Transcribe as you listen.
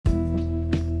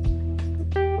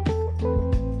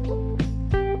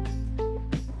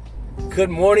Good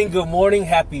morning.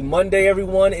 Happy Monday,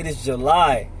 everyone. It is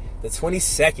July the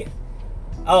 22nd.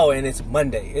 Oh, and it's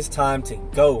Monday. It's time to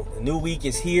go. The new week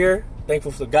is here.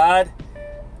 Thankful for God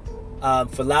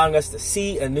for allowing us to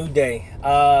see a new day.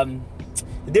 The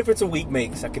difference a week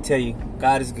makes, I can tell you,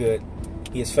 God is good.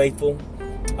 He is faithful.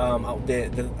 I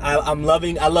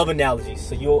love analogies.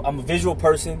 So I'm a visual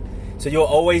person, so you'll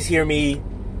always hear me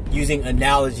using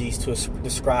analogies to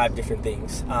describe different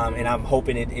things. And I'm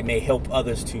hoping it may help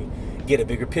others to get a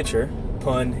bigger picture,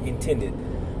 pun intended.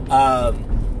 But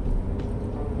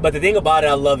the thing about it,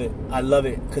 I love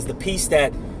it because the peace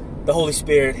that the Holy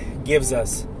Spirit gives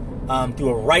us through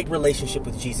a right relationship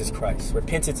with Jesus Christ,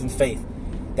 repentance and faith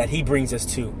that He brings us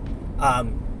to.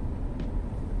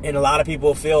 And a lot of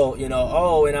people feel, and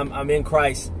I'm in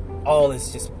Christ, all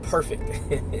is just perfect.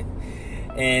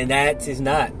 And that's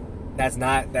not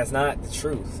the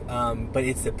truth. But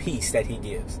it's the peace that He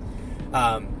gives.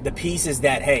 The peace is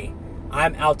that, hey,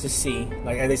 I'm out to sea.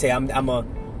 Like they say, I'm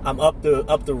up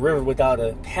the river without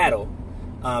a paddle.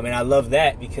 And I love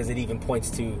that because it even points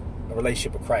to a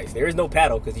relationship with Christ. There is no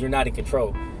paddle because you're not in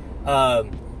control.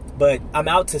 But I'm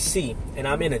out to sea and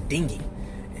I'm in a dinghy.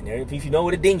 And if you know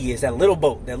what a dinghy is, that little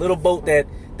boat that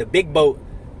the big boat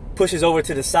pushes over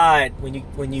to the side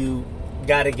when you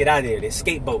got to get out of there, the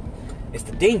escape boat. It's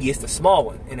the dinghy, it's the small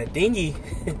one. And a dinghy,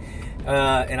 and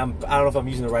I don't know if I'm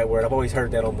using the right word. I've always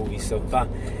heard that on movies. So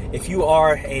if you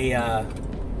are a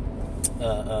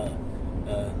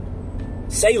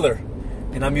sailor,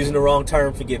 and I'm using the wrong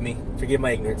term, forgive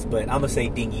my ignorance, but I'm gonna say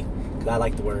dinghy because I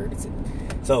like the word.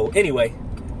 So anyway,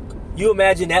 you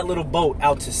imagine that little boat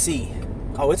out to sea.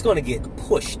 Oh, it's gonna get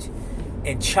pushed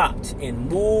and chopped and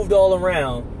moved all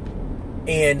around,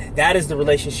 and that is the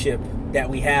relationship that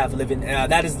we have living.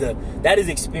 That is the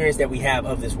experience that we have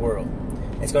of this world.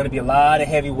 It's going to be a lot of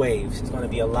heavy waves. It's going to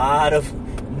be a lot of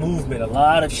movement, a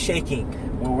lot of shaking,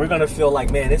 where we're going to feel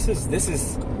like, man, this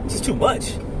is too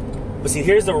much. But see,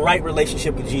 here's the right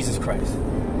relationship with Jesus Christ.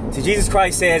 See, Jesus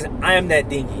Christ says, I am that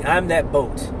dinghy. I'm that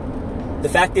boat. The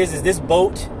fact is this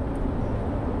boat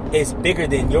is bigger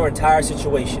than your entire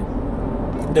situation.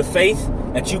 The faith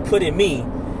that you put in me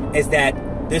is that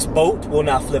this boat will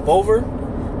not flip over.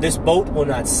 This boat will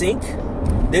not sink.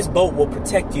 This boat will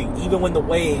protect you even when the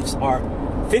waves are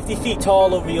 50 feet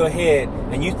tall over your head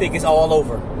and you think it's all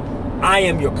over. I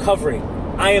am your covering.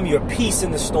 I am your peace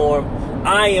in the storm.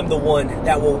 I am the one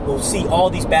that will see all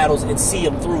these battles and see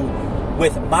them through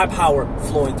with my power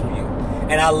flowing through you.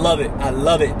 And I love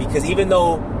it because even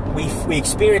though we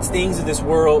experience things in this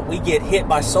world, we get hit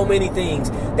by so many things,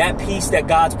 that peace that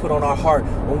God's put on our heart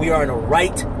when we are in a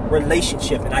right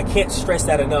relationship. And I can't stress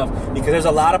that enough because there's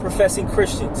a lot of professing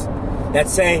Christians that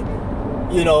say,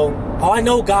 oh, I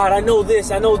know God, I know this,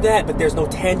 I know that, but there's no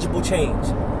tangible change.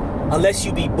 Unless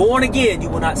you be born again, you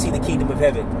will not see the kingdom of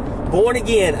heaven. Born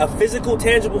again, a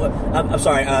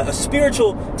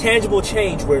spiritual, tangible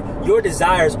change where your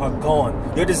desires are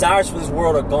gone. Your desires for this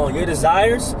world are gone. Your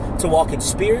desires to walk in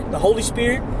spirit, the Holy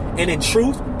Spirit, and in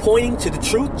truth, pointing to the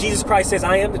truth. Jesus Christ says,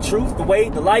 I am the truth, the way,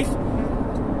 the life.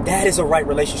 That is a right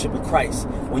relationship with Christ.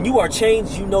 When you are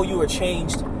changed, you know you are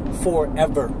changed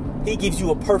forever. He gives you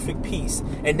a perfect peace.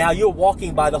 And now you're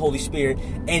walking by the Holy Spirit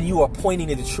and you are pointing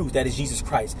to the truth that is Jesus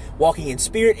Christ. Walking in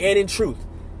spirit and in truth.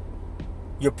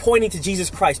 You're pointing to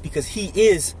Jesus Christ because He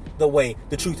is the way,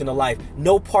 the truth, and the life.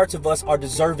 No parts of us are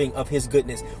deserving of His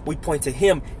goodness. We point to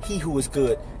Him, He who is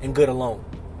good and good alone.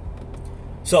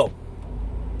 So,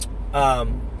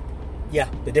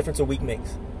 the difference a week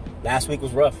makes. Last week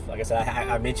was rough. Like I said,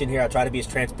 I mentioned here, I try to be as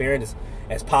transparent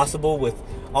as possible with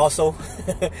also,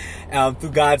 through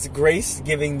God's grace,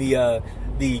 giving the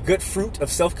good fruit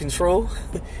of self-control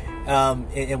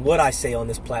in what I say on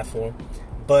this platform.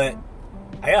 But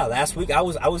yeah, last week I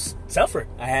was suffering.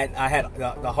 I had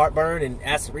the heartburn and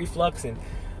acid reflux, and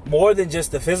more than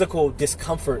just the physical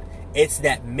discomfort, it's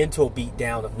that mental beat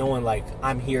down of knowing like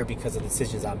I'm here because of the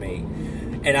decisions I made.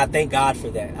 And I thank God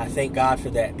for that. I thank God for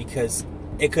that because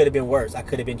it could have been worse. I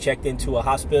could have been checked into a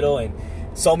hospital and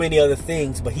so many other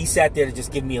things, but He sat there to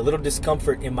just give me a little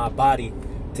discomfort in my body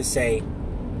to say,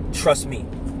 trust me.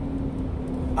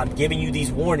 I'm giving you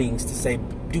these warnings to say,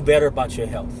 do better about your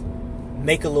health.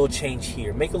 Make a little change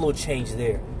here. Make a little change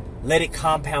there. Let it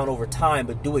compound over time,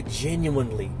 but do it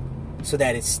genuinely so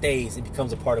that it stays and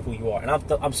becomes a part of who you are. And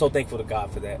I'm so thankful to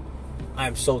God for that. I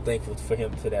am so thankful for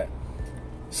Him for that.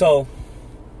 So,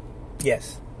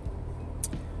 yes.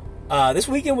 This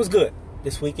weekend was good.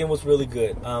 This weekend was really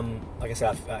good. Like I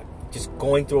said, I just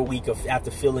going through a week of after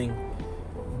feeling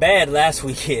bad last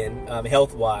weekend,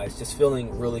 health-wise, just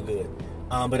feeling really good.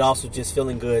 But also just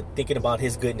feeling good, thinking about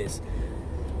His goodness.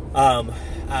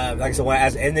 Like I said,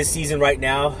 as in this season right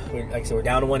now, like I said, we're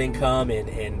down to one income,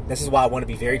 and this is why I want to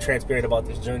be very transparent about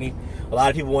this journey. A lot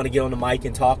of people want to get on the mic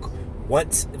and talk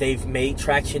once they've made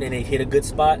traction and they've hit a good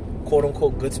spot, quote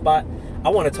unquote good spot. I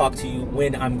want to talk to you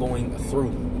when I'm going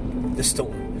through the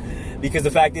storm, because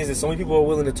the fact is that so many people are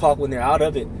willing to talk when they're out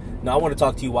of it. No, I want to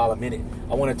talk to you while I'm in it.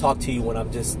 I want to talk to you when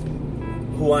I'm just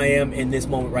who I am in this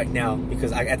moment right now,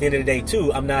 because at the end of the day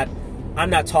too, I'm not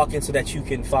talking so that you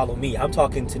can follow me. I'm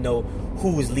talking to know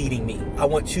who is leading me. I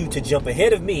want you to jump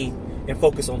ahead of me and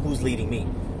focus on who's leading me,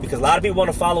 because a lot of people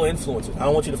want to follow influencers. I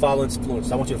don't want you to follow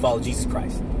influencers. I want you to follow Jesus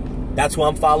Christ. That's who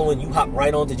I'm following. You hop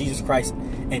right on to Jesus Christ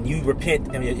and you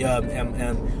repent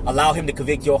and allow him to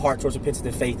convict your heart towards repentance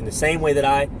and faith in the same way that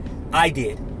I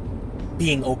did,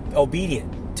 being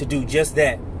obedient to do just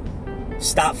that.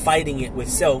 Stop fighting it with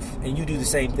self, and you do the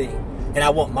same thing. And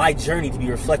I want my journey to be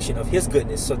a reflection of his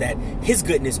goodness, so that his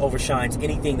goodness overshines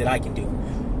anything that I can do.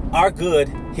 Our good,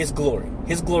 his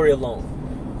glory alone.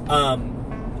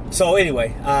 So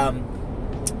anyway,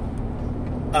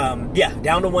 yeah,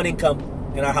 down to one income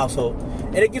in our household,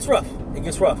 and it gets rough.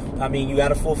 I mean, you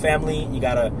got a full family, you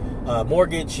got a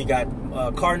mortgage, you got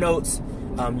car notes,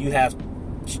 you have,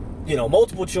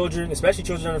 multiple children, especially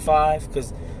children under 5,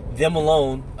 because them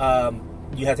alone,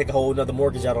 you have to take a whole another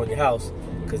mortgage out on your house,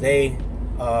 because they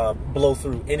blow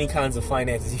through any kinds of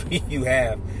finances you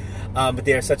have. But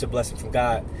they're such a blessing from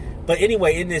God. But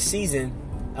anyway, in this season,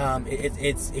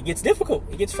 it gets difficult.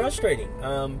 It gets frustrating.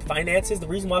 Finances, the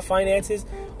reason why finances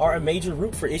are a major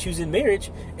root for issues in marriage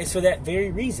is for that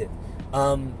very reason.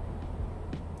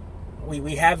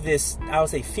 We have this, I would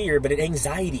say fear, but an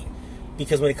anxiety.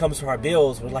 Because when it comes to our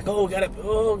bills, we're like,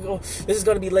 this is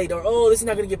going to be late, or, this is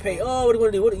not going to get paid. Oh, what are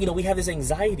we going to do? We have this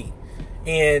anxiety.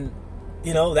 And,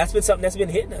 that's been something that's been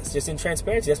hitting us, just in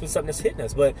transparency. That's been something that's hitting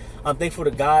us. But I'm thankful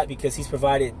to God, because he's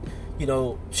provided,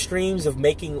 streams of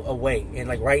making a way. And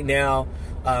like right now,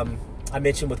 I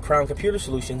mentioned with Crown Computer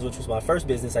Solutions, which was my first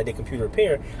business, I did computer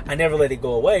repair. I never let it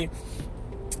go away.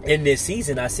 In this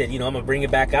season, I said, I'm going to bring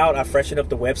it back out. I freshened up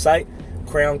the website,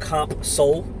 Crown Comp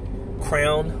Soul.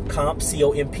 Crown Comp,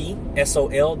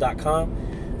 COMPSOL.com.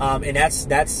 And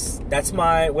that's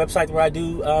my website where I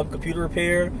do computer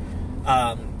repair.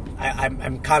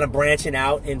 I'm kind of branching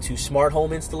out into smart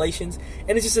home installations,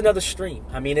 and it's just another stream.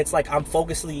 I mean, it's like I'm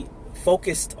focused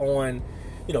on,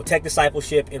 tech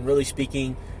discipleship and really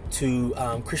speaking to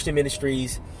Christian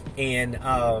ministries and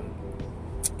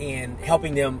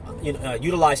helping them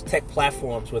utilize tech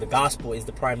platforms where the gospel is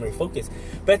the primary focus.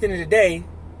 But at the end of the day,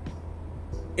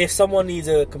 if someone needs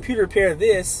a computer repair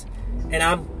this, and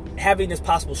I'm having this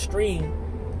possible stream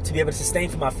to be able to sustain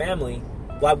for my family,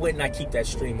 why wouldn't I keep that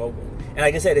stream open? And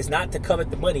like I said, it's not to covet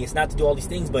the money, it's not to do all these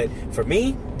things, but for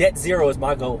me, debt zero is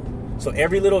my goal. So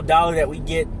every little dollar that we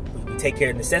get, we take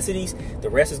care of necessities, the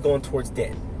rest is going towards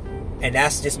debt. And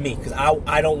that's just me, because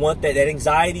I don't want that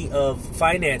anxiety of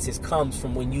finances comes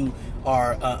from when you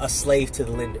are a slave to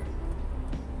the lender.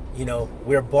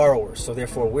 We're borrowers, so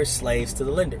therefore we're slaves to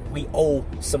the lender. We owe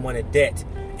someone a debt,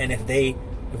 and if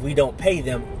we don't pay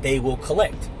them, they will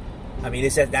collect. I mean,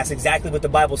 that's exactly what the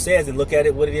Bible says, and look at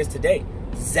it what it is today.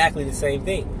 Exactly the same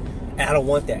thing. And I don't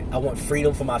want that. I want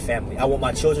freedom for my family. I want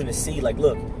my children to see, like,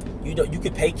 look, you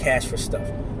could pay cash for stuff.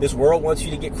 This world wants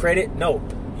you to get credit. No,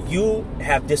 you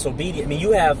have disobedience. I mean,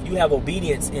 you have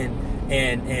obedience and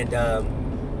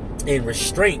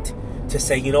restraint to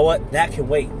say, you know what, that can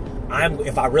wait.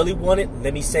 If I really want it,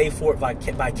 let me save for it by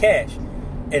cash.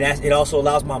 And it also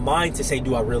allows my mind to say,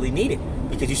 do I really need it?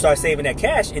 Because you start saving that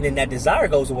cash, and then that desire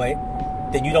goes away,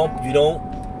 then you don't need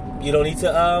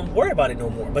to worry about it no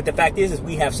more. But the fact is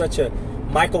we have such a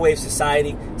microwave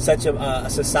society, such a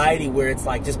society where it's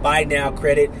like, just buy now,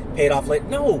 credit, pay it off later.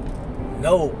 No,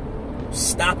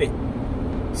 stop it.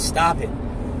 And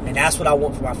that's what I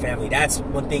want for my family. That's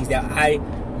one thing that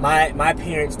my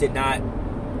parents did not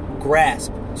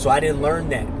grasp. So I didn't learn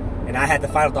that, and I had to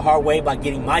find out the hard way by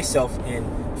getting myself in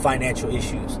financial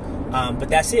issues. But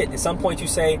that's it. At some point, you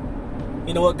say,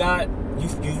 you know what, God,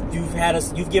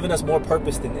 you've given us more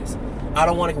purpose than this. I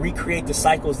don't want to recreate the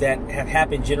cycles that have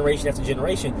happened generation after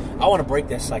generation. I want to break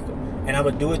that cycle, and I'm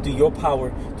gonna do it through your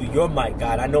power, through your might,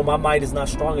 God. I know my might is not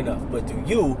strong enough, but through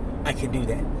you, I can do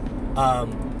that.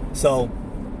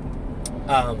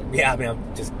 Yeah, I mean,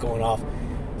 I'm just going off,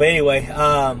 but anyway,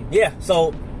 yeah.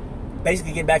 So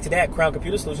basically, getting back to that, Crown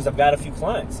Computer Solutions, I've got a few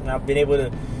clients, and I've been able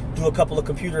to do a couple of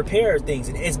computer repair things,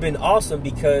 and it's been awesome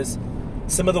because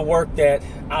some of the work that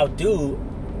I'll do,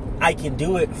 I can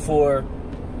do it for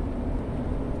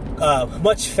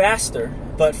much faster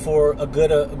but for a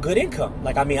good income.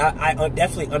 Like, I mean, I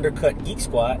definitely undercut Geek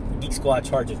Squad. Geek Squad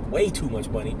charges way too much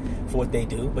money for what they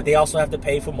do, but they also have to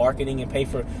pay for marketing and pay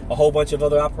for a whole bunch of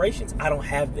other operations. I don't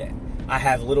have that. I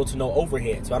have little to no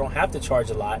overhead, so I don't have to charge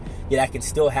a lot, yet I can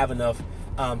still have enough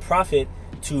profit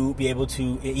to be able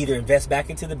to either invest back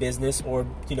into the business or,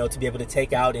 to be able to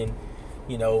take out in,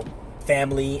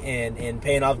 family and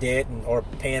paying off debt or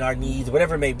paying our needs,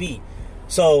 whatever it may be.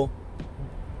 So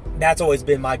that's always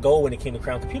been my goal when it came to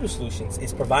Crown Computer Solutions,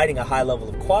 is providing a high level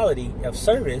of quality of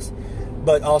service,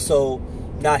 but also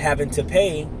not having to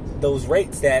pay those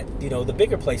rates that, the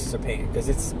bigger places are paying, because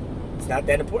it's not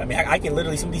that important. I mean, I can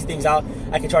literally, some of these things out,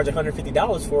 I can charge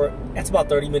 $150 for it. That's about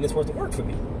 30 minutes worth of work for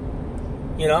me.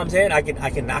 You know what I'm saying? I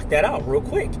can knock that out real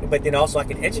quick. But then also I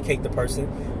can educate the person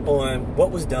on what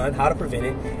was done, how to prevent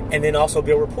it, and then also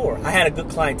build rapport. I had a good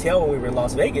clientele when we were in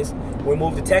Las Vegas. When we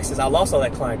moved to Texas, I lost all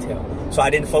that clientele. So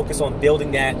I didn't focus on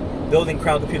building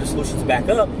Crown Computer Solutions back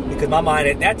up, because my mind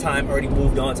at that time already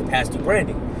moved on to past due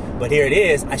branding. But here it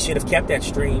is. I should have kept that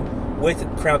stream with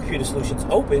Crown Computer Solutions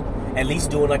open, at least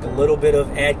doing like a little bit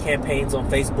of ad campaigns on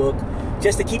Facebook,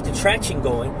 just to keep the traction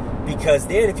going. Because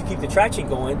then if you keep the traction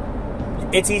going,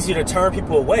 it's easier to turn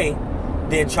people away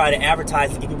than try to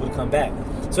advertise to get people to come back.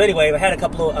 So anyway, I had a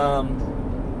couple of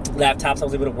laptops I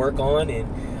was able to work on,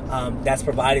 and that's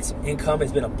provided some income.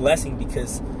 It's been a blessing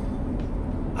because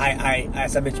I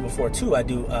as I mentioned before too, I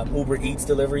do Uber Eats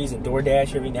deliveries and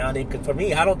DoorDash every now and then. Because for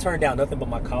me, I don't turn down nothing but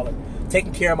my collar.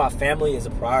 Taking care of my family is a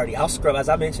priority. I'll scrub, as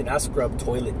I mentioned, I scrub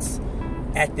toilets.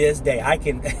 At this day, I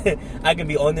can I can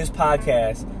be on this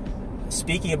podcast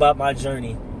speaking about my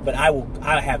journey, but I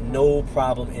have no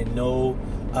problem and no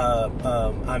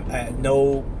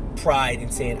pride in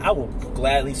saying I will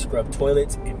gladly scrub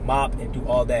toilets and mop and do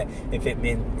all that if it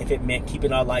meant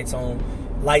keeping our lights on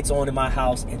in my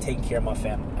house and taking care of my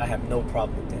family. I have no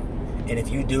problem with that. And if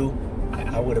you do,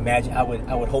 I would imagine, I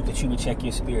would hope that you would check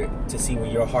your spirit to see where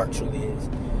your heart truly is.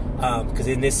 Because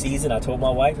in this season, I told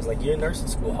my wife, it's like, you're in nursing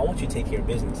school, I want you to take care of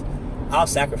business. I'll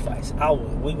sacrifice. I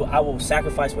will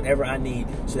sacrifice whatever I need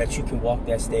so that you can walk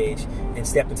that stage and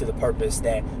step into the purpose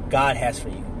that God has for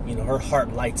you. Her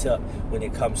heart lights up when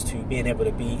it comes to being able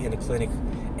to be in a clinic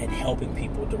and helping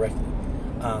people directly.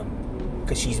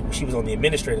 Because she was on the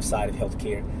administrative side of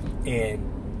healthcare, and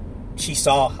she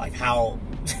saw like how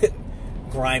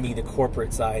grimy the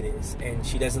corporate side is, and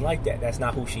she doesn't like that. That's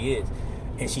not who she is.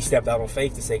 And she stepped out on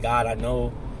faith to say, God, I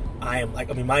know I am,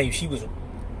 mind you, she was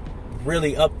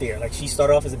really up there. Like, she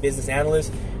started off as a business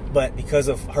analyst, but because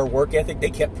of her work ethic, they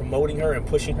kept promoting her and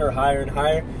pushing her higher and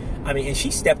higher. And she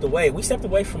stepped away. We stepped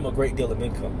away from a great deal of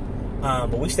income.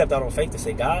 But we stepped out on faith to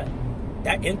say, God,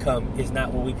 that income is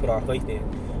not what we put our faith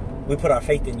in. We put our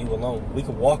faith in you alone. We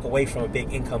can walk away from a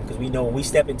big income because we know when we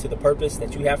step into the purpose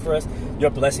that you have for us,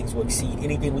 your blessings will exceed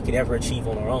anything we could ever achieve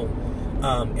on our own.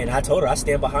 And I told her I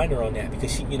stand behind her on that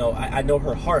because she, I know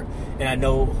her heart, and I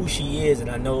know who she is,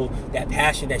 and I know that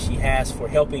passion that she has for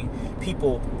helping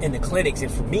people in the clinics.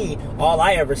 And for me, all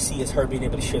I ever see is her being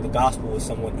able to share the gospel with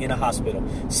someone in a hospital,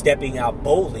 stepping out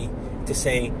boldly to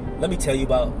say, let me tell you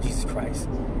about Jesus Christ,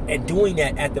 and doing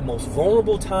that at the most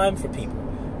vulnerable time for people.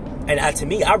 And to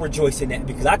me, I rejoice in that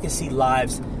because I can see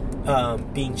lives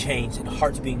being changed and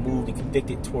hearts being moved and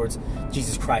convicted towards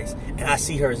Jesus Christ, and I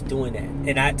see her as doing that,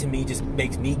 and that to me just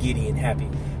makes me giddy and happy,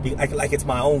 like it's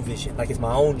my own vision, like it's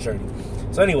my own journey.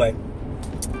 So anyway,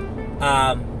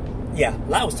 a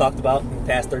lot was talked about in the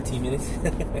past 13 minutes,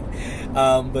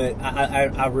 but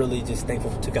I really just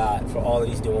thankful to God for all that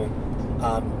He's doing.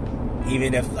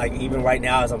 Even right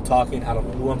now as I'm talking, I don't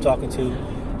know who I'm talking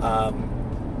to.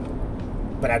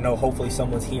 But I know hopefully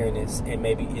someone's hearing this, and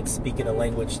maybe it's speaking a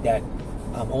language that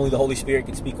only the Holy Spirit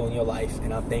can speak on your life.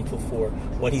 And I'm thankful for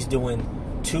what He's doing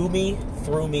to me,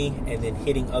 through me, and then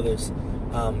hitting others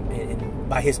and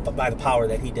by the power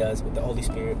that He does with the Holy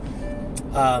Spirit.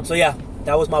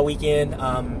 That was my weekend.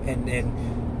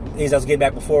 And things I was getting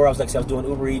back before, I was doing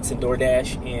Uber Eats and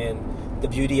DoorDash. And the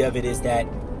beauty of it is that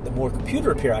the more computer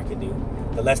repair I can do,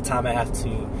 the less time I have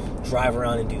to drive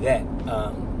around and do that.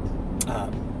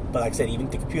 But like I said, even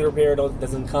the computer repair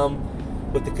doesn't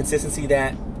come with the consistency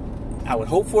that I would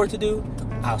hope for it to do.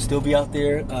 I'll still be out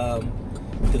there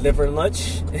delivering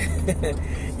lunch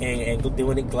and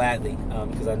doing it gladly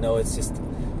because I know it's just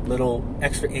little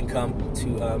extra income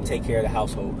to take care of the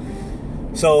household.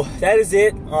 So that is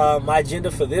it. My agenda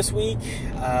for this week.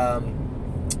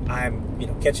 I'm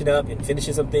catching up and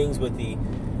finishing some things with the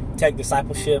Tech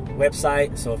Discipleship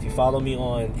website. So if you follow me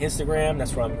on Instagram,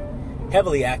 that's where I'm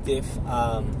heavily active.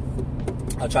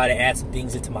 I'll try to add some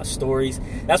things into my stories.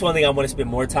 That's one thing I want to spend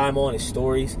more time on is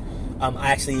stories. I'm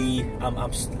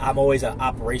always an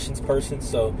operations person,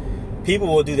 so people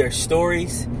will do their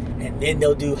stories and then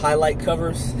they'll do highlight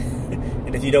covers.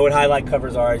 And if you know what highlight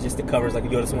covers are, it's just the covers. Like you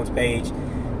go to someone's page,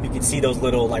 you can see those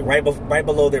little, like right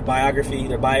below their biography,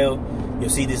 their bio, you'll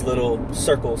see these little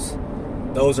circles.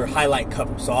 Those are highlight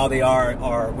covers. So all they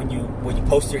are when you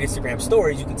post your Instagram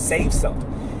stories, you can save some,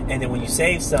 and then when you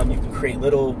save some, you can create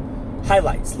little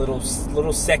highlights,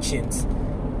 little sections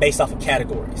based off of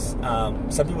categories.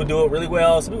 Some people do it really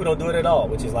well. Some people don't do it at all,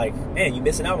 which is like, man, you're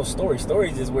missing out on stories.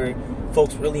 Stories is where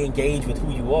folks really engage with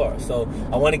who you are. So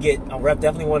I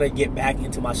definitely want to get back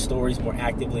into my stories more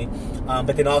actively.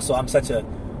 But then also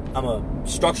I'm a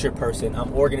structured person.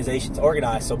 I'm organized.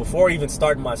 So before even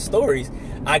starting my stories,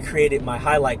 I created my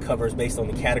highlight covers based on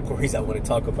the categories I want to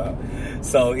talk about.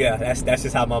 So yeah, that's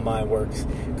just how my mind works.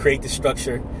 Create the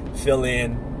structure, fill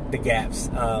in the gaps.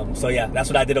 So yeah, that's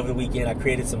what I did over the weekend. I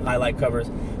created some highlight covers.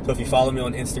 So if you follow me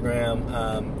on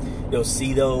Instagram, you'll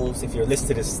see those. If you're listening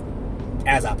to this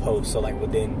as I post, so like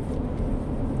within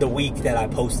the week that I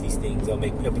post these things, it'll be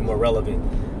more relevant.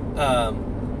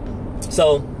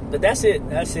 But that's it.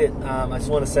 I just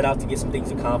want to set out to get some things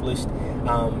accomplished.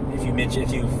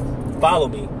 If you follow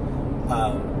me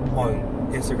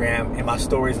on Instagram, in my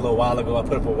stories a little while ago, I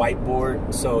put up a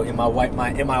whiteboard. So in our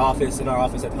office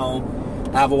at home,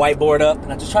 I have a whiteboard up,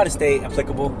 and I just try to stay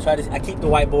applicable. I keep the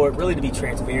whiteboard really to be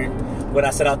transparent. What I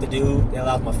set out to do, it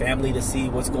allows my family to see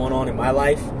what's going on in my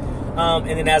life. And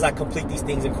then as I complete these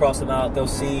things and cross them out, they'll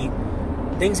see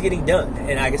things getting done.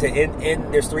 And like I said,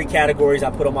 there's 3 categories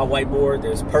I put on my whiteboard.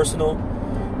 There's personal,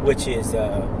 which is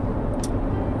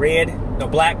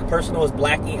black. Personal is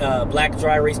black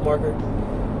dry erase marker.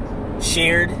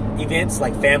 Shared events,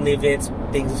 like family events,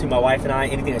 things between my wife and I,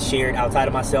 anything that's shared outside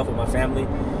of myself and my family,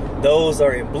 those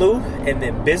are in blue. And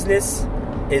then business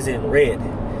is in red.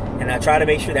 And I try to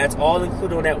make sure that's all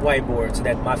included on that whiteboard so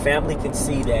that my family can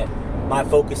see that my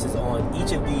focus is on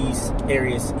each of these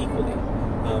areas equally.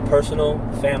 Personal,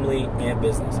 family, and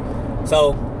business.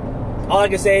 So all I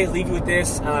can say is leave you with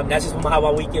this. That's just how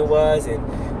my weekend was, and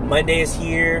Monday is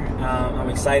here. I'm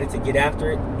excited to get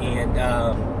after it and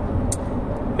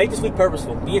make this week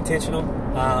purposeful. Be intentional.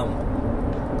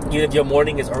 Even if your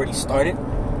morning has already started,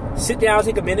 sit down,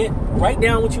 take a minute, write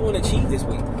down what you want to achieve this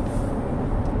week.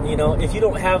 You know, if you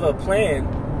don't have a plan,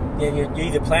 then you're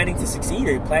either planning to succeed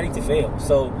or you're planning to fail.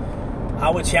 So I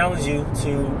would challenge you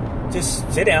to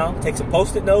just sit down, take some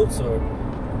Post-it notes, or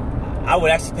I would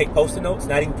actually take Post-it notes,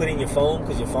 not even put it in your phone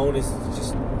because your phone is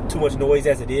just too much noise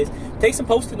as it is. Take some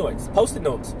Post-it notes.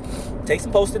 Take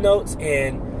some Post-it notes,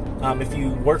 and if you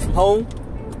work from home,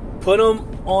 put them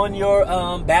on your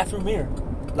bathroom mirror,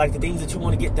 like the things that you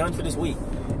want to get done for this week.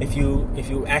 If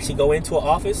you actually go into an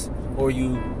office or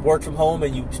you work from home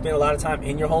and you spend a lot of time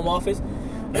in your home office,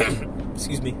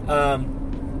 excuse me,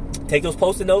 take those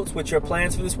Post-it notes with your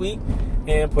plans for this week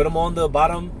and put them on the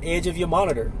bottom edge of your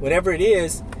monitor. Whatever it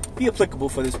is, be applicable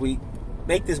for this week.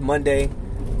 Make this Monday,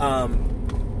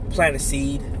 plant a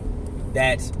seed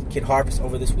that can harvest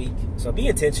over this week. So be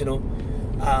intentional.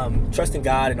 Trust in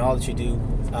God in all that you do.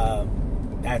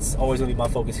 That's always going to be my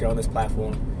focus here on this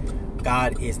platform.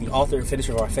 God is the author and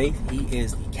finisher of our faith. He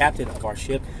is the captain of our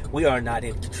ship. We are not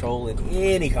in control in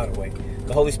any kind of way.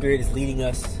 The Holy Spirit is leading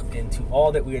us into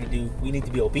all that we are to do. We need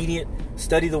to be obedient,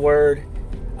 study the Word,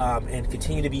 and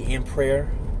continue to be in prayer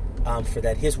for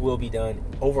that His will be done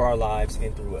over our lives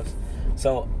and through us.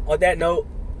 So on that note,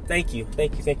 thank you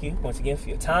once again for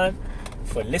your time,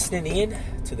 for listening in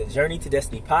to the Journey to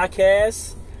Destiny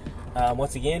podcast.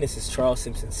 Once again, this is Charles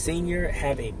Simpson Sr.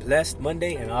 Have a blessed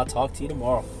Monday, and I'll talk to you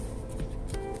tomorrow.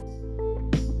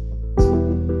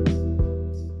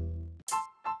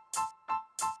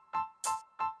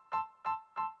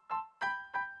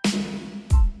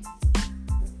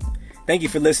 Thank you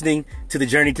for listening to the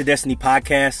Journey to Destiny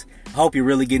podcast. I hope you're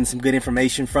really getting some good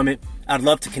information from it. I'd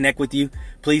love to connect with you.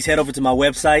 Please head over to my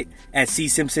website at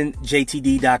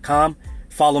csimpsonjtd.com.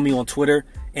 Follow me on Twitter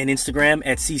and Instagram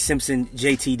at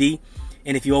csimpsonjtd.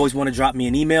 And if you always want to drop me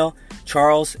an email,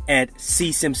 charles at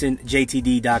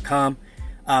csimpsonjtd.com.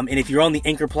 And if you're on the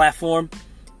Anchor platform,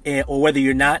 or whether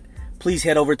you're not, please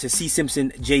head over to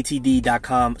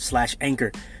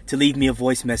csimpsonjtd.com/anchor to leave me a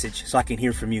voice message so I can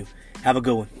hear from you. Have a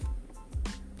good one.